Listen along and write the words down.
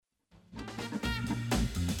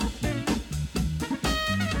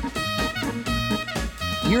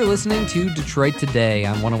You're listening to Detroit Today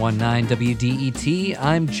on 101.9 WDET.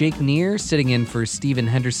 I'm Jake Neer, sitting in for Stephen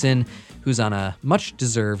Henderson, who's on a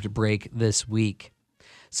much-deserved break this week.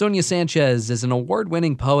 Sonia Sanchez is an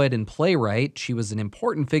award-winning poet and playwright. She was an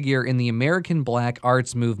important figure in the American Black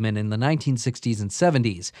arts movement in the 1960s and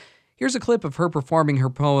 70s. Here's a clip of her performing her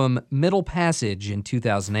poem, Middle Passage, in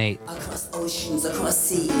 2008. Across oceans, across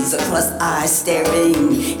seas, across eyes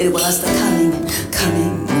staring, it was the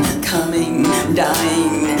coming,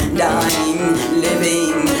 dying,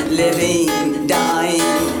 living, dying,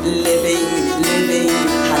 living,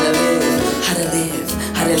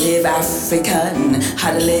 how to live African,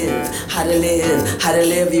 how to live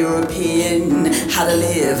European, how to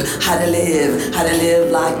live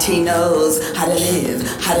Latinos, how to live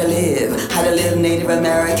Native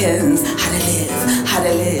Americans, how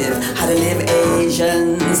to live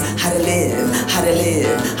Asians, how to live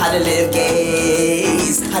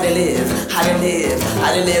gays, how to live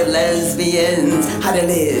lesbians, how to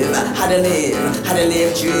live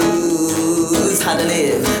Jews, how to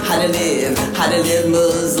live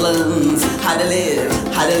Muslims, how to live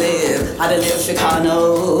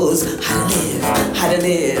Chicanos, how to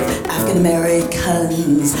live African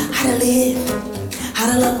Americans, how to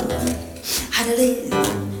love, how to live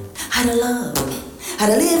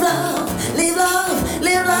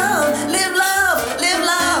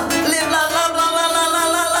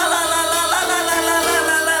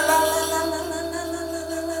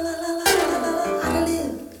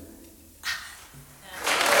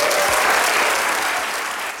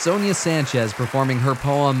Sonia Sanchez performing her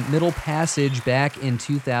poem Middle Passage back in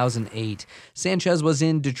 2008. Sanchez was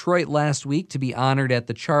in Detroit last week to be honored at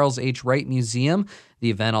the Charles H. Wright Museum. The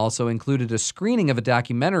event also included a screening of a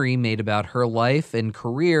documentary made about her life and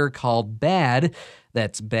career called Bad.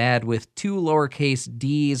 That's Bad with 2 lowercase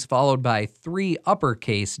d's followed by 3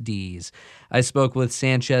 uppercase d's. I spoke with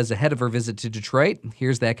Sanchez ahead of her visit to Detroit.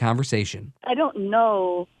 Here's that conversation. I don't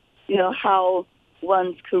know, how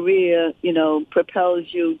one's career, propels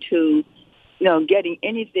you to, getting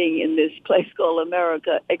anything in this place called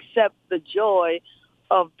America, except the joy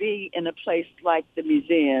of being in a place like the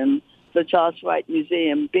museum, the Charles Wright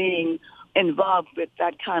Museum, being involved with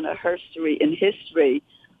that kind of history and history.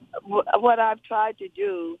 What I've tried to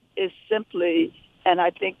do is simply, and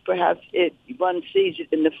I think perhaps one sees it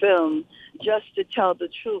in the film, just to tell the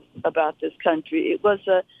truth about this country. It was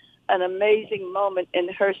an amazing moment in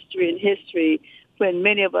history when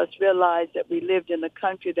many of us realized that we lived in a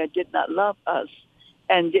country that did not love us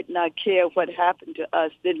and did not care what happened to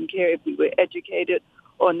us, didn't care if we were educated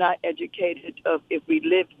or not educated, if we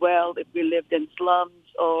lived well, if we lived in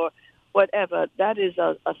slums or whatever. That is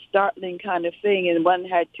a startling kind of thing, and one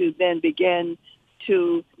had to then begin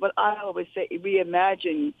to, what I always say,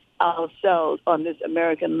 reimagine ourselves on this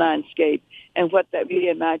American landscape, and what that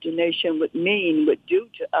reimagination would do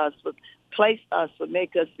to us, would place us, would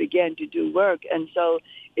make us begin to do work. And so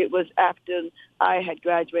it was after I had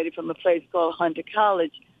graduated from a place called Hunter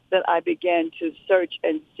College that I began to search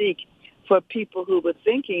and seek for people who were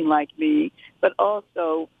thinking like me, but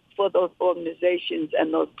also for those organizations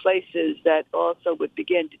and those places that also would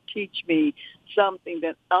begin to teach me something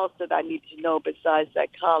else that I needed to know besides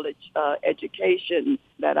that college education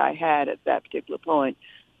that I had at that particular point.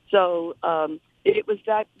 So it was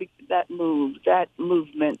that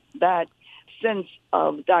movement, that sense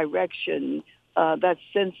of direction, that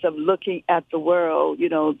sense of looking at the world,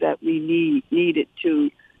 that we needed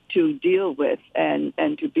to deal with and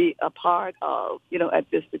to be a part of, at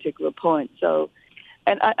this particular point. So,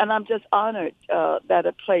 and I'm just honored that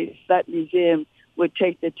a place, that museum, would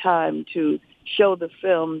take the time to show the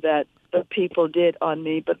film that the people did on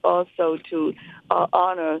me, but also to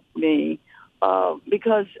honor me.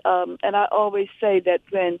 Because, and I always say that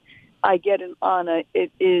when I get an honor,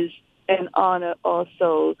 it is an honor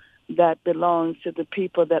also that belongs to the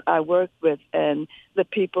people that I work with and the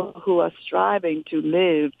people who are striving to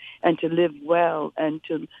live and to live well and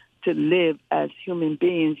to live as human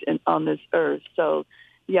beings on this earth. So,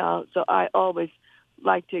 so I always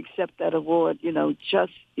like to accept that award,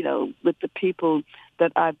 just, with the people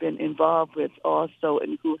that I've been involved with also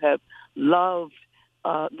and who have loved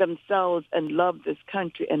themselves and loved this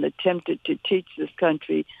country and attempted to teach this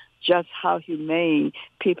country just how humane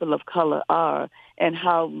people of color are and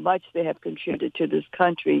how much they have contributed to this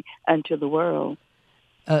country and to the world.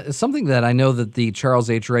 Something that I know that the Charles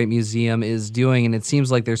H. Wright Museum is doing, and it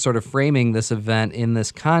seems like they're sort of framing this event in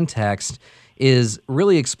this context, is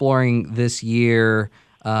really exploring this year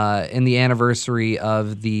in the anniversary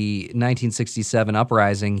of the 1967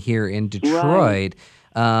 uprising here in Detroit.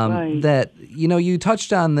 Right. That, you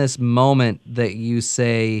touched on this moment that you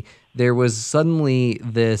say there was suddenly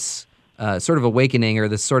this sort of awakening or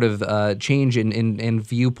this sort of change in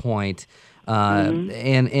viewpoint.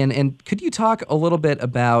 And could you talk a little bit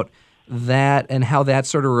about that and how that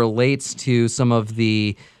sort of relates to some of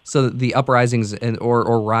the uprisings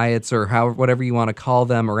or riots or whatever you want to call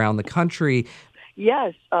them around the country?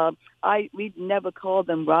 Yes, we never called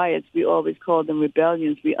them riots. We always called them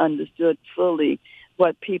rebellions. We understood fully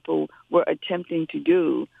what people were attempting to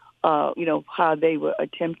do. How they were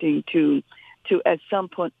attempting to at some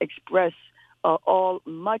point express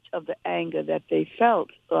much of the anger that they felt,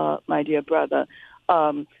 my dear brother.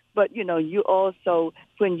 But, you also,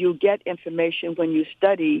 when you get information, when you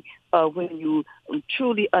study, when you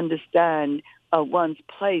truly understand one's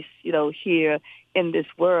place, here in this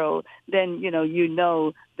world, then, you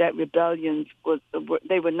know that rebellions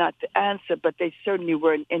they were not the answer, but they certainly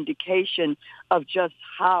were an indication of just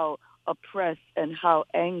how oppressed and how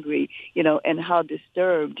angry, and how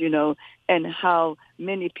disturbed, and how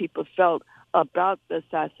many people felt about the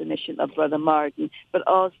assassination of Brother Martin, but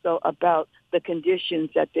also about the conditions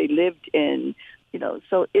that they lived in.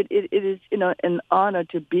 So it is, an honor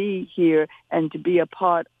to be here and to be a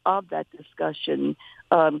part of that discussion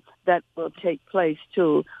that will take place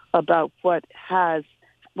too about what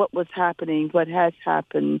was happening, what has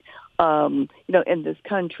happened, in this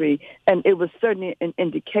country. And it was certainly an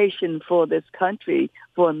indication for this country,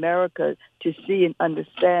 for America, to see and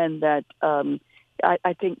understand that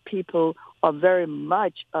I think people are very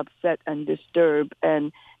much upset and disturbed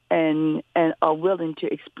and are willing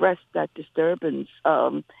to express that disturbance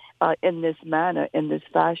in this manner, in this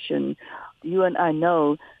fashion. You and I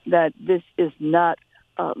know that this is not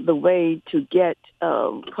the way to get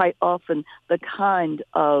quite often the kind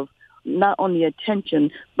of not only attention,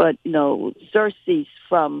 but, surcease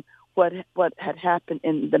from what had happened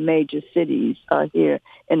in the major cities here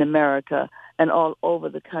in America and all over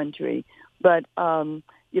the country. But,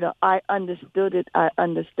 I understood it. I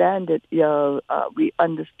understand it. We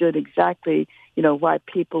understood exactly, why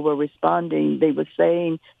people were responding. They were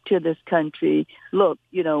saying to this country, look,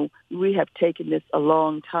 we have taken this a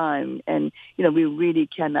long time and, we really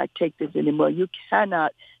cannot take this anymore. You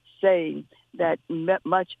cannot say that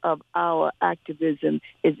much of our activism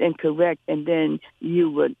is incorrect, and then you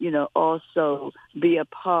would, also be a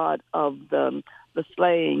part of the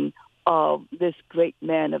slaying of this great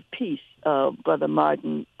man of peace, Brother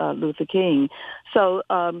Martin Luther King. So,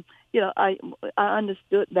 I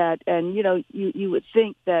understood that, and, you would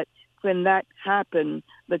think that when that happened,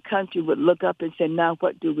 the country would look up and say, now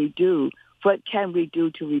what do we do? What can we do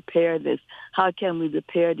to repair this? How can we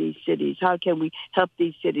repair these cities? How can we help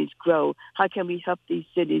these cities grow? How can we help these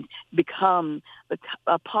cities become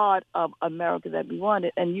a part of America that we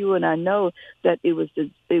wanted? And you and I know that it was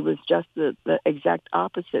just the exact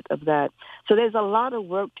opposite of that. So there's a lot of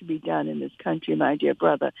work to be done in this country, my dear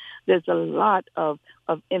brother. There's a lot of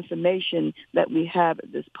information that we have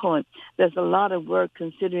at this point. There's a lot of work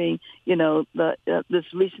considering, this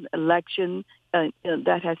recent election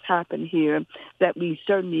that has happened here, that we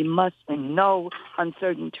certainly must, in no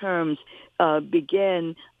uncertain terms,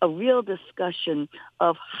 begin a real discussion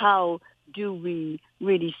of how do we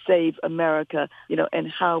really save America, and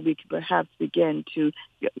how we can perhaps begin to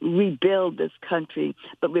rebuild this country,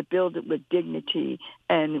 but rebuild it with dignity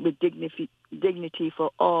and with dignity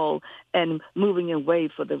for all, and moving away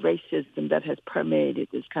from the racism that has permeated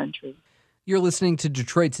this country. You're listening to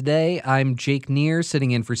Detroit Today. I'm Jake Neer, sitting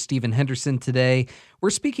in for Stephen Henderson today. We're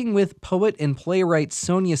speaking with poet and playwright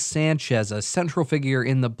Sonia Sanchez, a central figure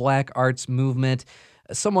in the Black arts movement,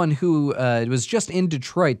 someone who was just in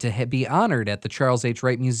Detroit to be honored at the Charles H.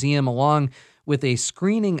 Wright Museum, along with a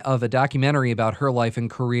screening of a documentary about her life and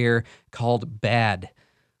career called Bad.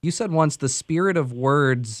 You said once the spirit of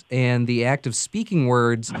words and the act of speaking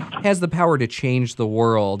words has the power to change the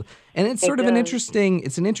world. And it's sort of an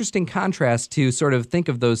interesting contrast to sort of think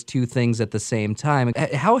of those two things at the same time.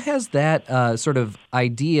 How has that sort of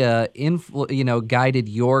idea guided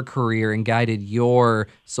your career and guided your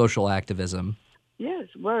social activism? Yes,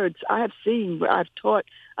 words. I taught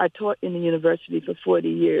in the university for 40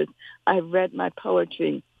 years. I've read my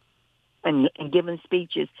poetry and given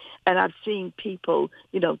speeches, and I've seen people,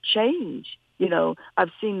 change.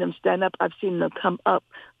 I've seen them stand up. I've seen them come up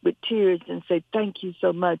with tears and say, thank you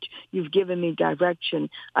so much. You've given me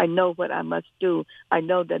direction. I know what I must do. I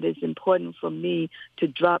know that it's important for me to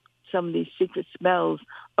drop some of these secret smells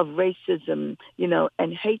of racism,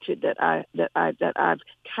 and hatred that I've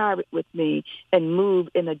carried with me, and move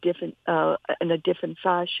in a different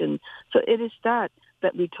fashion. So it is that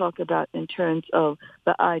that we talk about in terms of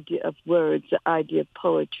the idea of words, the idea of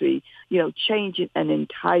poetry, changing an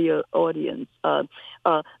entire audience,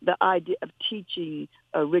 the idea of teaching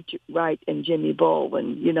Richard Wright and Jimmy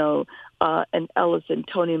Baldwin, and Ellis and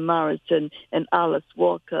Toni Morrison and Alice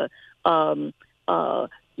Walker, and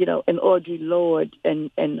Audre Lorde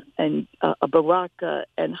and Baraka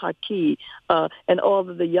and Haki, and all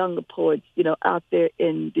of the younger poets, out there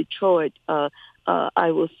in Detroit.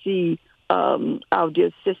 I will see our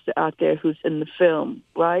dear sister out there who's in the film,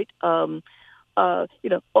 right? All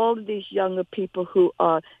of these younger people who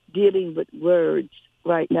are dealing with words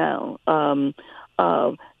right now,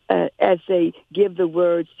 as they give the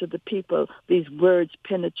words to the people, these words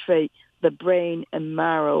penetrate the brain and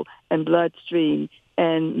marrow and bloodstream,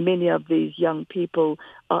 and many of these young people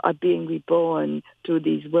are being reborn through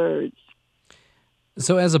these words.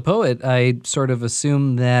 So as a poet, I sort of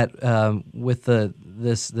assume that with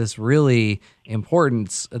this really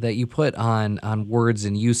importance that you put on words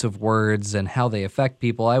and use of words and how they affect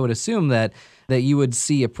people, I would assume that you would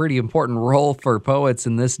see a pretty important role for poets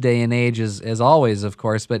in this day and age, as always, of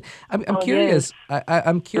course. But I'm curious. Yes.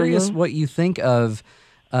 I'm curious what you think of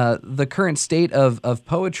the current state of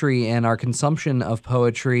poetry and our consumption of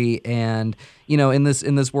poetry, and in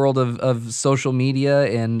this world of social media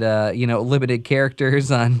and limited characters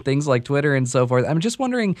on things like Twitter and so forth. I'm just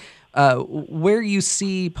wondering where you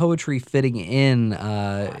see poetry fitting in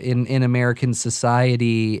American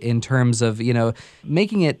society in terms of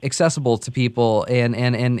making it accessible to people,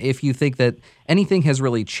 and if you think that anything has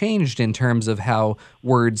really changed in terms of how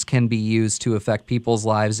words can be used to affect people's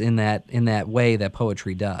lives in that way that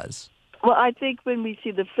poetry does. Well, I think when we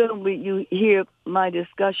see the film, you hear my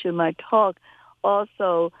discussion, my talk,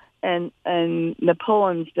 also, and the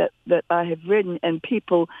poems that I have written, and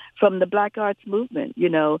people from the Black Arts Movement.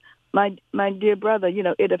 My dear brother,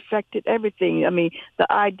 it affected everything. I mean,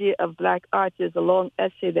 the idea of Black arts is a long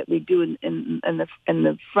essay that we do in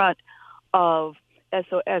the front of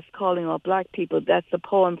SOS, calling all Black people. That's a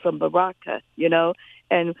poem from Baraka,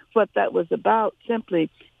 and what that was about simply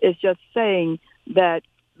is just saying that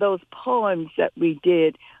those poems that we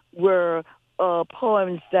did were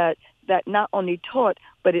poems that not only taught,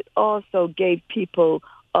 but it also gave people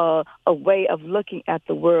a way of looking at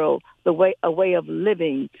the world, a way of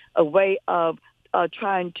living, a way of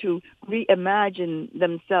trying to reimagine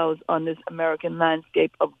themselves on this American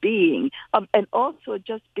landscape of being, and also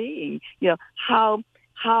just being. How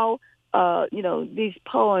these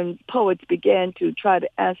poets began to try to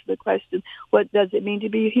answer the question, what does it mean to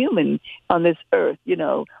be human on this earth?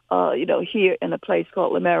 Here in a place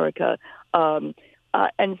called America.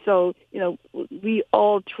 And so, we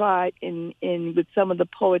all tried with some of the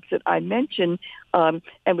poets that I mentioned, and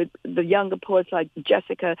with the younger poets like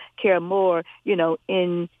Jessica Care Moore,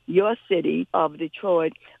 in your city of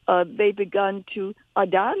Detroit, they begun to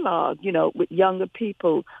dialogue, with younger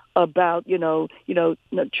people about,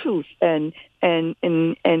 truth and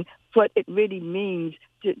what it really means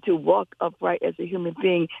to walk upright as a human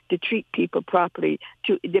being, to treat people properly,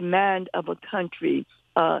 to demand of a country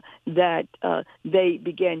that they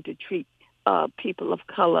began to treat people of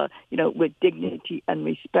color, with dignity and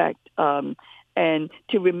respect, and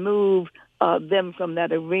to remove them from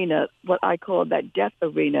that arena, what I call that death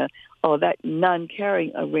arena or that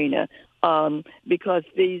non-caring arena, because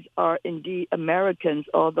these are indeed Americans,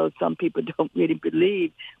 although some people don't really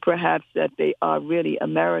believe perhaps that they are really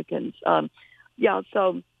Americans.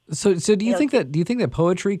 So do you think that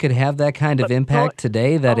poetry could have that kind of impact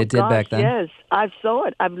today that it did back then? Yes, I saw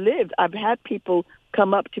it. I've lived. I've had people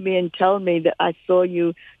come up to me and tell me that I saw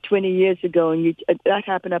you 20 years ago, and that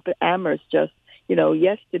happened up at Amherst just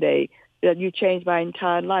yesterday. That you changed my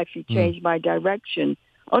entire life. You changed my direction.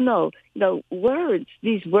 Oh no, words.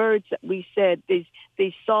 These words that we said. These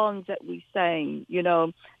songs that we sang.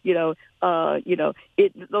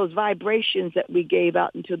 Those vibrations that we gave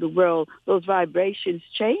out into the world, those vibrations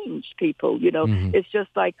changed people, It's just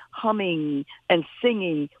like humming and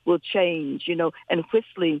singing will change, and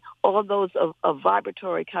whistling, all those of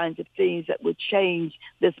vibratory kinds of things that would change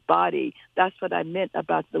this body. That's what I meant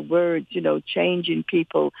about the words, changing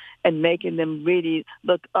people and making them really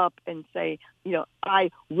look up and say,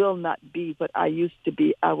 I will not be what I used to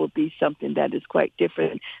be. I will be something that is quite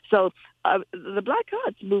different. So the Black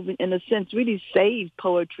Arts Movement, in a sense, really saved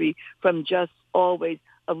poetry from just always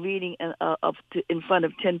a reading in front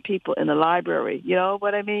of 10 people in a library. You know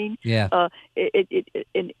what I mean? Yeah.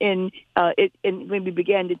 When we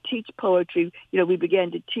began to teach poetry, we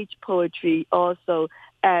began to teach poetry also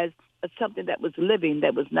as something that was living,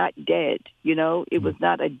 that was not dead. It was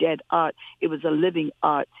not a dead art. It was a living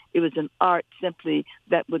art. It was an art simply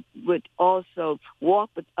that would also walk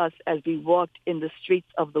with us as we walked in the streets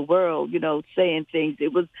of the world, saying things.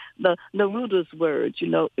 It was the Neruda's words,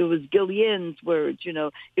 it was Gillian's words,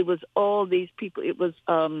 it was all these people. It was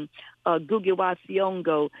Gugiwa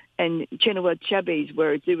Siongo and Chinua Achebe's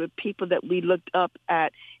words. They were people that we looked up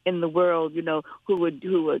at in the world, who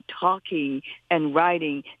were talking and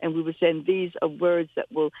writing, and we were saying these are words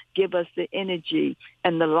that will give us the energy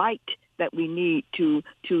and the light that we need to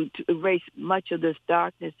erase much of this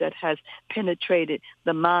darkness that has penetrated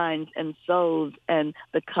the minds and souls and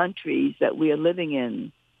the countries that we are living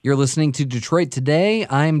in. You're listening to Detroit Today.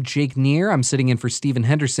 I'm Jake Neer. I'm sitting in for Stephen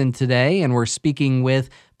Henderson today, and we're speaking with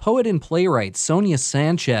poet and playwright Sonia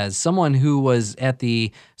Sanchez, someone who was at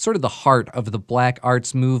the sort of the heart of the Black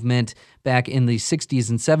arts movement back in the 60s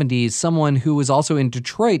and 70s, someone who was also in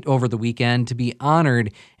Detroit over the weekend to be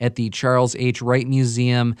honored at the Charles H. Wright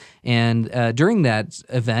Museum. And during that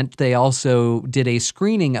event, they also did a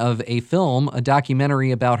screening of a film, a documentary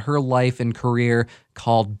about her life and career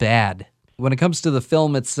called Bad. When it comes to the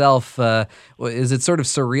film itself, is it sort of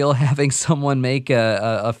surreal having someone make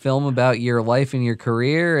a film about your life and your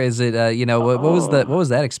career? Is it, what was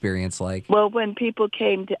that experience like? Well, when people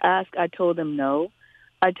came to ask, I told them no.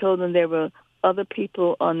 I told them there were other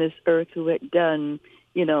people on this earth who had done,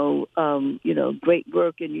 great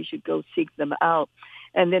work, and you should go seek them out.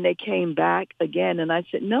 And then they came back again, and I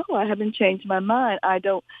said, no, I haven't changed my mind. I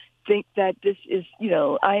don't think that this is,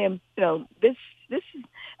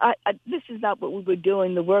 this is not what we were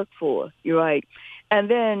doing the work for. You're right. And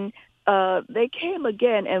then they came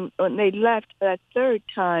again, and when they left that third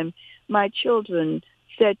time, my children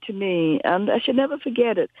said to me, and I should never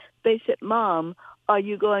forget it, they said, Mom, are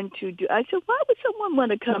you going to do? I said, why would someone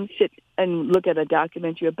want to come sit and look at a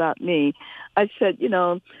documentary about me? I said,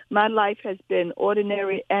 my life has been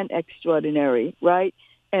ordinary and extraordinary, right?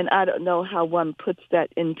 And I don't know how one puts that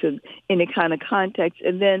into any kind of context.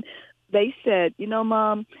 And then they said,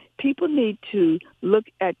 Mom, people need to look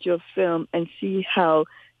at your film and see how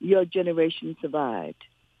your generation survived,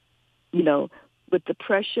 with the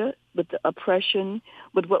pressure, with the oppression,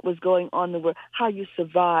 with what was going on in the world, how you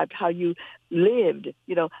survived, how you lived,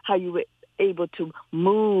 how you were able to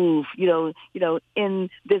move, in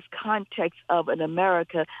this context of an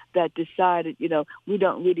America that decided, we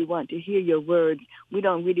don't really want to hear your words. We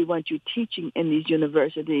don't really want you teaching in these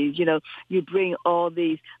universities. You bring all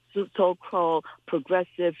these so-called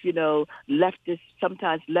progressive, leftist,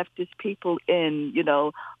 sometimes leftist people in, we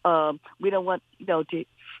don't want,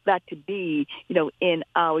 that to be, in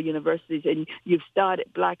our universities. And you've started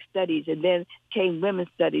Black studies, and then came women's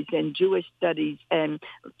studies and Jewish studies and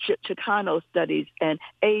Chicano studies and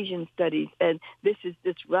Asian studies. And this is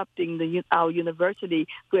disrupting our university,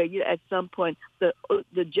 where at some point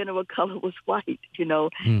the general color was white,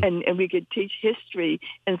 and we could teach history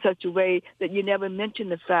in such a way that you never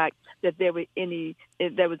mentioned the fact that there was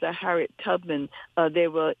a Harriet Tubman, there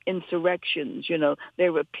were insurrections,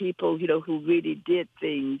 there were people, who really did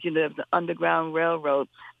things, there was the Underground Railroad,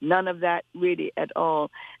 none of that really at all.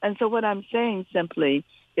 And so what I'm saying simply,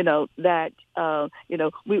 that,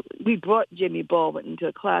 we brought Jimmy Baldwin into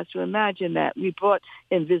a classroom. Imagine that. We brought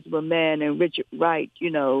Invisible Man and Richard Wright,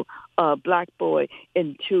 Black Boy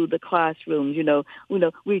into the classrooms.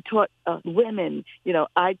 We taught women.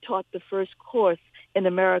 I taught the first course in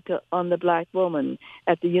America on the Black woman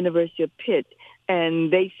at the University of Pitt.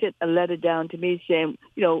 And they sent a letter down to me saying,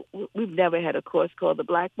 we've never had a course called The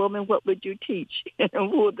Black Woman. What would you teach? And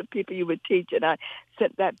who are the people you would teach? And I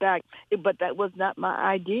sent that back. But that was not my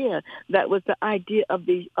idea. That was the idea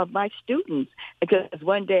of my students. Because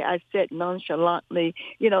one day I said nonchalantly,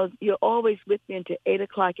 you're always with me until 8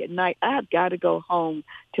 o'clock at night. I've got to go home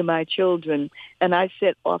to my children. And I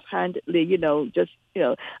said offhandedly,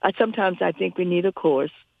 sometimes I think we need a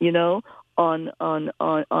course,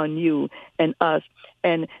 on you and us.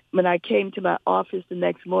 And when I came to my office the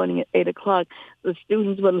next morning at 8 o'clock, the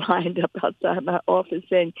students were lined up outside my office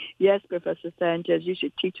saying, yes, Professor Sanchez, you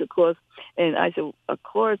should teach a course. And I said, a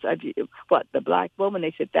course? What, the Black woman?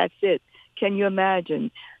 They said, that's it. Can you imagine,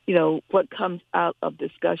 what comes out of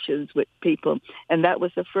discussions with people? And that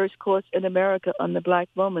was the first course in America on the Black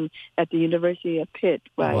woman at the University of Pitt,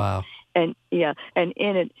 right? Wow. And and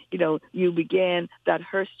in it, you began that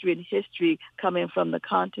history coming from the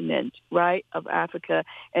continent, right, of Africa,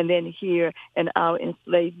 and then here and our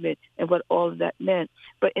enslavement and what all of that meant.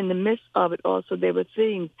 But in the midst of it also, there were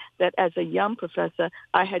things that as a young professor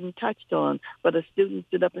I hadn't touched on. But a student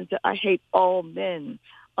stood up and said, I hate all men.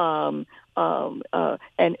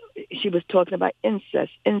 and she was talking about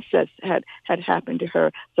incest. Incest had happened to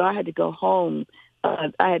her, so I had to go home.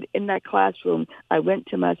 In that classroom, I went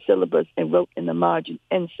to my syllabus and wrote in the margin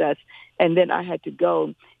incest, and then I had to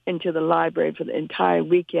go into the library for the entire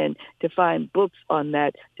weekend to find books on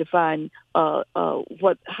that, to find how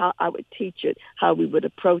I would teach it, how we would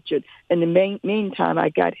approach it. In the meantime, I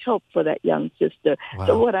got help for that young sister. Wow.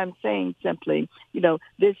 So what I'm saying simply,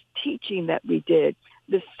 this teaching that we did,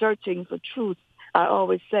 this searching for truth, I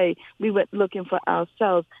always say we went looking for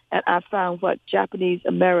ourselves, and I found Japanese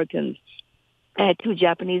Americans. I had 2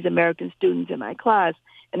 Japanese American students in my class,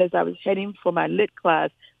 and as I was heading for my lit class,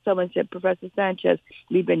 someone said, Professor Sanchez,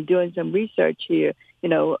 we've been doing some research here, in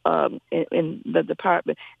the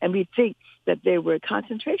department, and we think that there were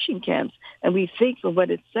concentration camps, and we think from what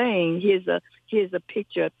it's saying, here's a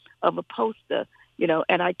picture of a poster,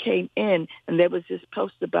 and I came in, and there was this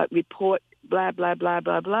poster about report, blah, blah, blah,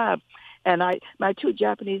 blah, blah. And my 2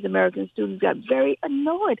 Japanese American students got very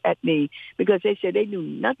annoyed at me because they said they knew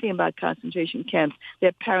nothing about concentration camps.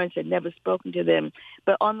 Their parents had never spoken to them.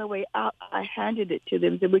 But on the way out, I handed it to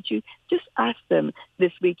them and said, would you just ask them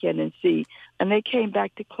this weekend and see? And they came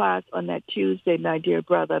back to class on that Tuesday, my dear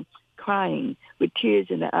brother, crying with tears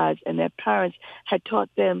in their eyes. And their parents had told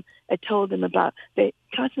them about the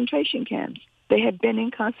concentration camps. They had been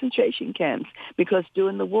in concentration camps because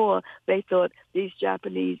during the war, they thought these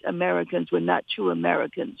Japanese Americans were not true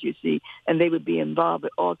Americans, you see, and they would be involved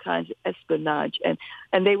with all kinds of espionage.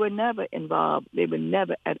 And they were never involved. They were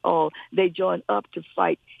never at all. They joined up to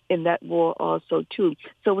fight in that war also, too.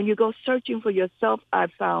 So when you go searching for yourself, I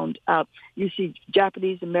found out you see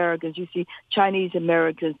Japanese Americans, you see Chinese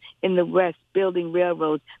Americans in the West building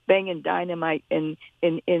railroads, banging dynamite in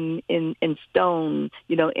stone,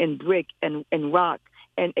 in brick and rock,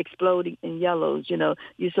 and exploding in yellows.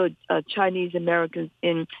 You saw Chinese Americans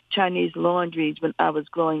in Chinese laundries when I was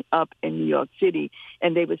growing up in New York City,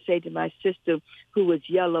 and they would say to my sister, who was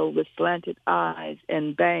yellow with slanted eyes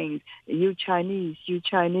and bangs, you Chinese,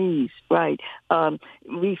 right?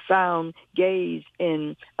 We found gays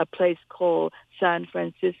in a place called San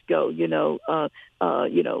Francisco,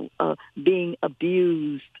 being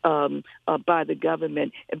abused by the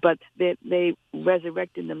government, but they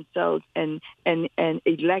resurrected themselves and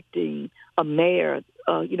electing a mayor,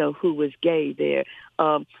 who was gay there.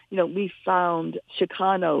 We found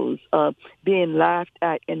Chicanos being laughed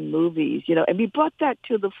at in movies, and we brought that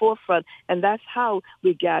to the forefront, and that's how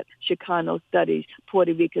we got Chicano studies,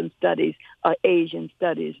 Puerto Rican studies, Asian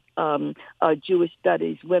studies, Jewish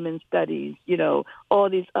studies, women's studies, all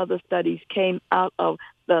these other studies came out of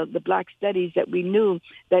the black studies that we knew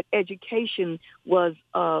that education was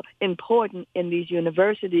important in these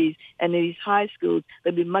universities and in these high schools,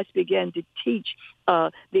 that we must begin to teach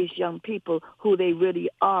these young people who they really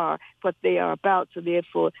are, what they are about, so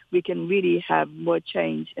therefore we can really have more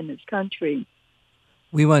change in this country.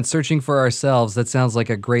 We went searching for ourselves. That sounds like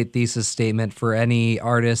a great thesis statement for any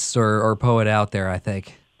artist or poet out there, I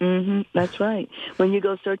think. Mm-hmm, that's right. When you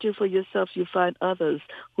go searching for yourself, you find others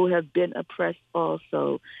who have been oppressed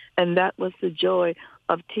also. And that was the joy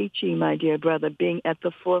of teaching, my dear brother, being at the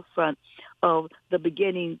forefront of the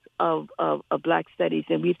beginnings of Black studies.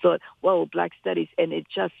 And we thought, whoa, Black studies, and it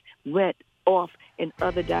just went off in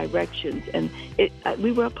other directions. And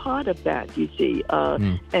we were a part of that, you see.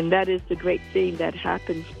 And that is the great thing that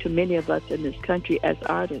happens to many of us in this country as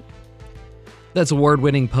artists. That's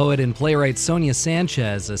award-winning poet and playwright Sonia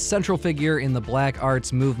Sanchez, a central figure in the Black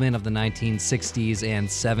arts movement of the 1960s and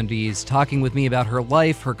 70s, talking with me about her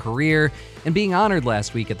life, her career, and being honored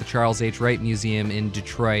last week at the Charles H. Wright Museum in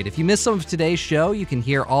Detroit. If you missed some of today's show, you can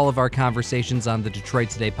hear all of our conversations on the Detroit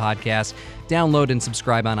Today podcast. Download and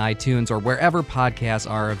subscribe on iTunes or wherever podcasts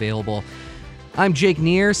are available. I'm Jake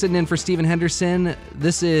Neer, sitting in for Stephen Henderson.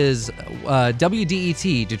 This is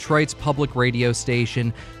WDET, Detroit's public radio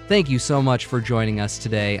station. Thank you so much for joining us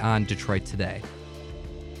today on Detroit Today.